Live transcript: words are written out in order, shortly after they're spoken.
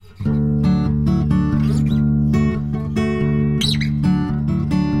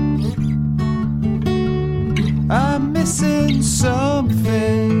missing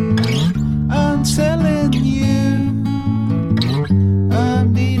something. I'm telling you,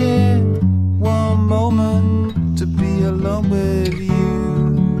 I'm needing one moment to be alone with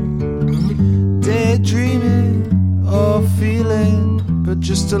you. Daydreaming or feeling, but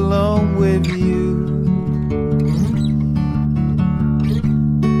just alone with you.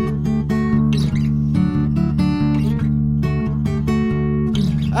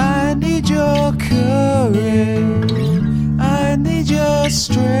 I need your courage, I need your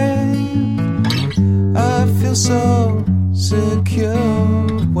strength. I feel so secure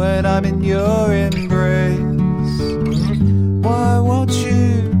when I'm in your embrace. Why won't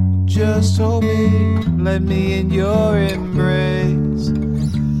you just hold me, let me in your embrace?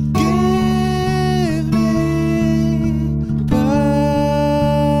 Give me power,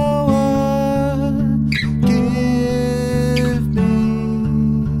 give me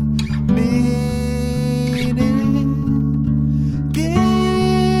meaning,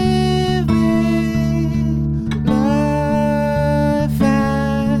 give me life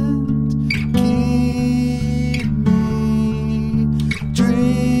and keep me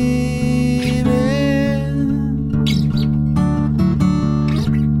dreaming.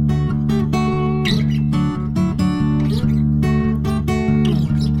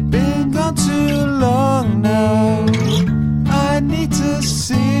 Been gone too long now, I need to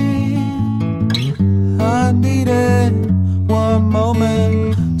see. I needed one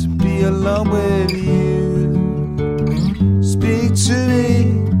moment to be alone with you. Speak to me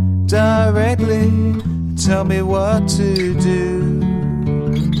directly, tell me what to do.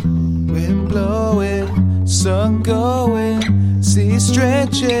 Wind blowing, sun going, sea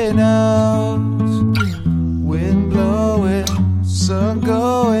stretching out. Wind blowing, sun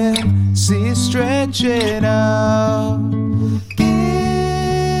going, sea stretching out.